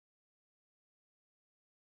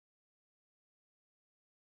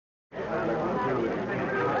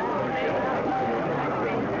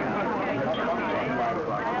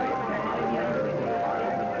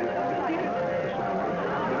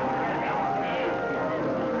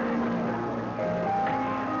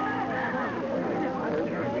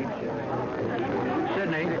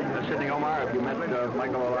Sidney Omar, have you met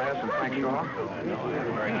Michael Elias and Frank Shaw?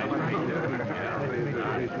 Very nice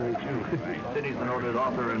to meet you. Sidney's the noted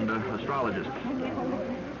author and astrologist.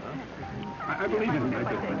 I believe in him. I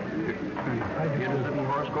do. You interested in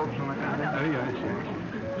horoscopes and that kind of thing? Yes.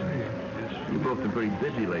 You've both been pretty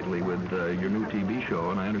busy lately with your new TV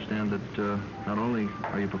show, and I understand that not only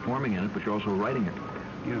are you performing in it, but you're also writing it.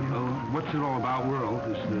 Yeah, What's It All About World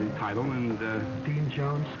is the title, and... Dean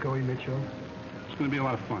Jones, Scully Mitchell. It's going to be a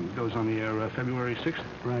lot of fun. It goes on the air February 6th.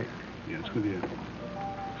 Right. Yeah, it's going to be a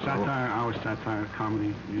satire,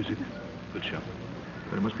 comedy, music, good show.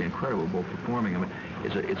 But it must be incredible, both performing. I mean,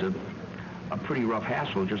 it's a pretty rough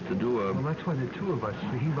hassle just to do a... Well, that's why the two of us.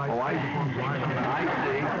 He writes... Oh, I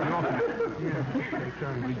see.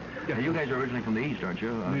 Yeah. You guys are originally from the East, aren't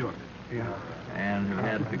you? New York. Yeah. And have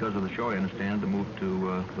had, because of the show, I understand, to move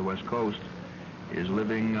to the West Coast. Is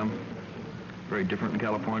living very different in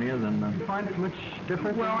California than... You find it much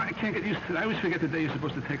different? Well, I can't get used to it. I always forget the day you're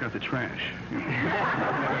supposed to take out the trash.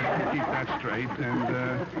 Keep that straight.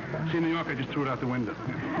 And, see, in New York, I just threw it out the window. So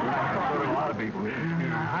do a lot of people.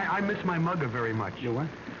 I miss my mugger very much. You what?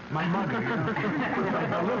 My mugger.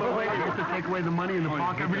 A little old lady used to take away the money in the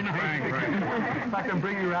park every night. Right. In fact, I'm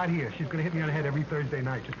bringing her out here. She's going to hit me on the head every Thursday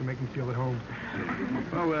night just to make me feel at home.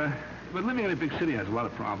 Well, but living in a big city has a lot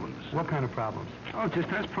of problems. What kind of problems? Oh, it just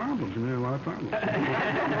has problems, and there are a lot of problems.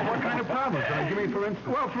 What kind of problems? Give me for instance.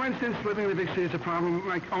 Well, for instance, living in a big city is a problem,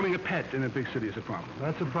 like owning a pet in a big city is a problem.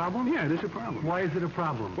 That's a problem? Yeah, it is a problem. Why is it a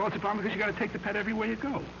problem? Well, it's a problem because you got to take the pet everywhere you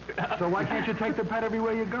go. So why can't you take the pet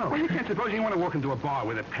everywhere you go? Well, you can't. Suppose you want to walk into a bar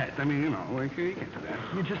with a pet. I mean, you know, like, you can't do that.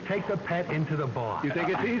 You just take the pet into the bar. You think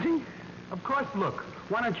it's easy? Of course. Look,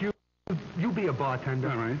 why don't you be a bartender,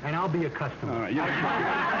 all right, and I'll be a customer. All right.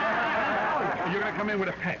 You're going to come in with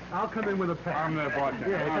a pet. I'll come in with a pet. I'm the bartender.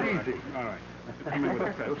 Yeah, it's easy. All right. Come in with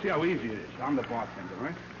a pet. We'll see how easy it is. I'm the bartender,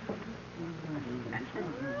 right?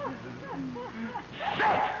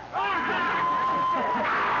 Shit!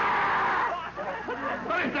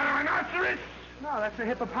 What is that, a rhinoceros? No, that's a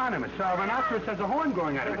hippopotamus. A rhinoceros has a horn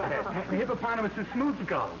going out of its head. A hippopotamus is smooth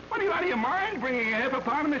skull. What, are you out of your mind, bringing a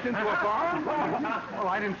hippopotamus into a bar? Well,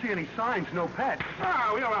 I didn't see any signs, no pets.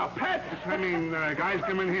 Ah, we allow pets. I mean, guys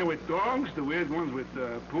come in here with dogs, the weird ones with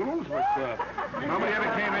poodles, but nobody ever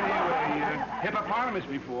came in here with a hippopotamus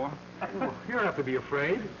before. Well, you don't have to be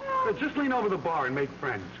afraid. Just lean over the bar and make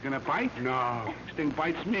friends. It's gonna bite? No. This thing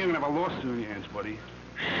bites me, you're gonna have a lawsuit in your hands, buddy.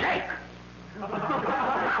 Shake!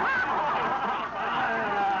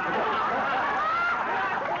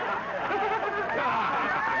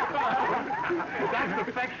 That's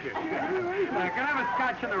affection. Can I have a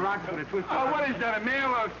scotch on the rocks with a twist? Oh, what is that, a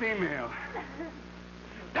male or a female?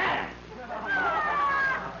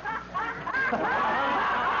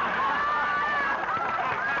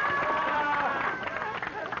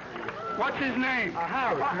 What's his name?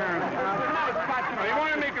 Harry. Oh, you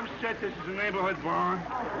want to make him sit? This is a neighborhood bar.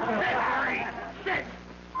 Sit, Harry! Sit!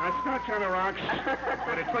 A scotch on the rocks.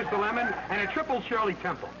 With a twist of lemon and a triple Shirley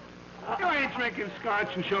Temple. You ain't drinking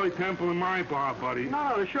scotch and Shirley Temple in my bar, buddy.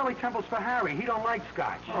 No, the Shirley Temple's for Harry. He don't like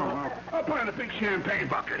scotch. Oh, well, I'll put in a big champagne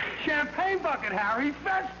bucket. Champagne bucket, Harry.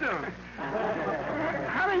 Festive.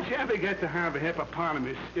 How did you ever get to have a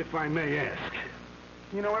hippopotamus, if I may ask?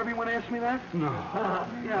 You know, everyone asks me that? No.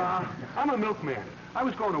 Yeah, I'm a milkman. I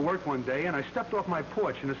was going to work one day, and I stepped off my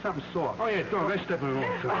porch, and there's something soft. Oh, yeah, dog, I stepped on it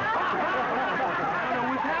all the time. And it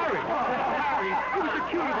was Harry. Harry, he was the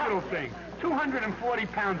cutest little thing. 240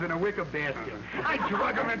 pounds in a wicker basket. I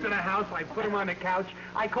drug him into the house. I put him on the couch.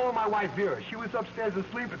 I called my wife, Vera. She was upstairs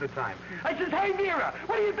asleep at the time. I says, hey, Vera,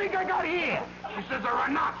 what do you think I got here? She says, a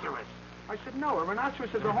rhinoceros. I said, no, a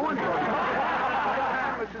rhinoceros is a horn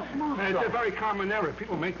dog. It's a smooth dog. It's a very common error.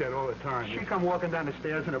 People make that all the time. She come walking down the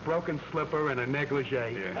stairs in a broken slipper and a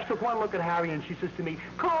negligee. Yeah. She took one look at Harry and she says to me,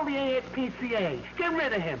 call the ASPCA. Get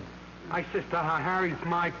rid of him. I says to her, Harry's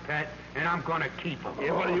my pet, and I'm going to keep him.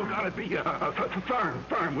 Yeah, well, you got to be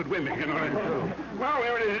firm with women, you know. Well,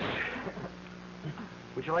 there it is.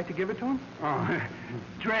 Would you like to give it to him? Oh,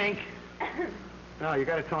 drink. No, you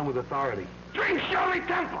got to tell him with authority. Drink Shirley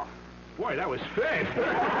Temple. Boy, that was fast.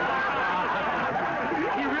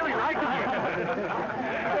 He really likes you.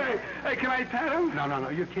 Hey, can I pet him? No,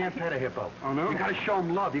 you can't pet a hippo. Oh, no? You got to show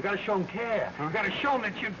him love. You got to show him care. You got to show him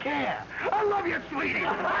that you care. I love you, sweetie.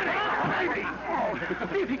 Honey, baby. Oh,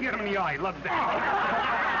 see if you get him in the eye. He loves that.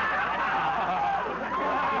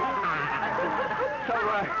 So,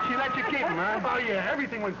 she let you keep him, huh? Oh, yeah,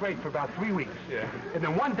 everything went great for about 3 weeks. Yeah. And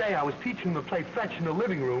then one day I was teaching him to play fetch in the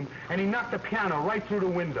living room, and he knocked the piano right through the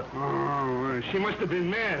window. Oh, she must have been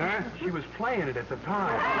mad, huh? She was playing it at the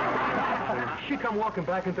time. She come walking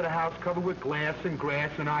back into the house covered with glass and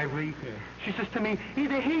grass and ivory. Yeah. She says to me,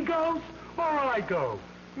 either he goes or I go.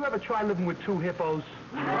 You ever try living with two hippos?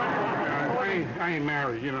 I ain't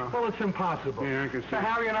married, you know. Well, it's impossible. Yeah, I can see. So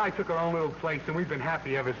Harry and I took our own little place, and we've been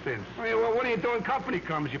happy ever since. Hey, well, what do you do when company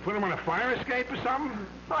comes? You put him on a fire escape or something?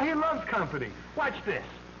 Oh, he loves company. Watch this.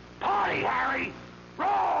 Party, Harry!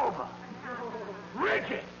 Robe!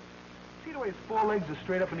 Rigid! See the way his forelegs are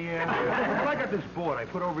straight up in the air? Well, I got this board I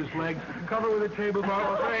put over his legs, cover it with a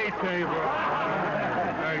table-cloth. Great table.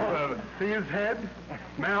 Very clever. See his head?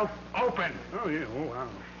 Mouth open. Oh, yeah. Oh, wow.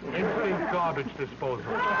 Instant garbage disposal.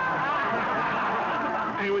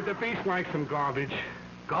 Hey, would the beast like some garbage?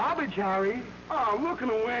 Garbage, Harry? Oh, look at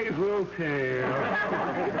him wag his little tail.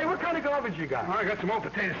 Hey, what kind of garbage you got? Oh, I got some old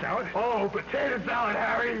potato salad. Oh, potato salad,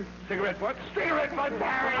 Harry. Cigarette butts? Cigarette butts,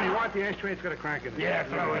 Harry. You want the ashtray? It's got a crank in it. Yeah,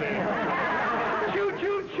 throw it in. Chew,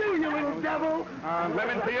 chew, chew, you little devil.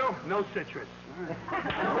 Lemon for you? No citrus.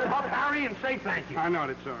 Up, Harry, and say thank you. I know,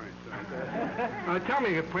 it's all right. Tell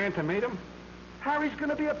me, you plan to meet him? Harry's going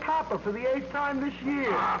to be a papa for the 8th time this year.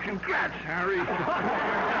 Oh, congrats, Harry. He's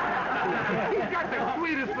got the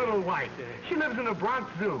sweetest little wife. She lives in the Bronx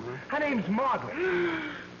Zoo. Her name's Margaret.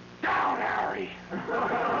 Down, Harry.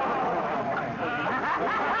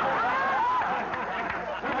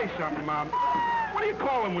 Tell me something, Mom. What do you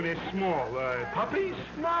call them when they're small? Puppies?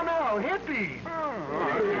 No, hippies.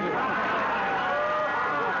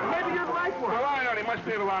 Maybe you'd like one. Well, I know. They must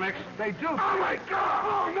be a lot extra. They do. Oh, my God!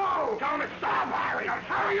 Oh, no! Tell him to stop, Harry.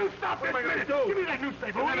 Harry, you stop this What am I minute. gonna do? Give me that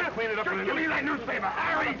newspaper, will Never you? clean it up in Just a give me that newspaper,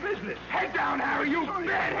 Harry. Business. Head down, Harry, you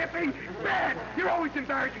bad hippie. Bad. You're always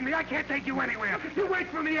embarrassing me. I can't take you anywhere. You wait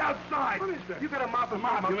for me outside. What is that? You got a mop and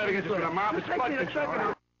mop. You better get this with a mop. It's Take blood me a control.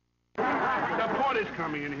 second. The porter's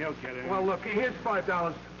coming in. He'll get it. Well, look, here's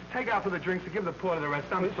 $5. Take out for the drinks and give the porter the rest.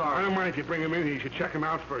 I'm I sorry. don't mind if you bring him in here. You should check him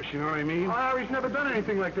out first. You know what I mean? Oh, Harry's never done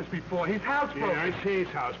anything like this before. He's housebroken. Yeah, I see his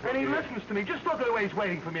house. And he listens to me. Just look at the way he's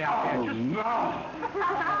waiting for me out there. Just... No.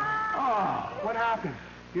 Oh, what happened?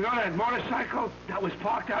 You know that motorcycle that was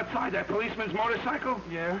parked outside, that policeman's motorcycle?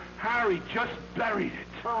 Yeah? Harry just buried it.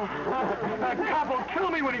 Oh, that cop will kill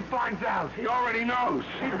me when he finds out. He already knows.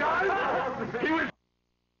 He does? He was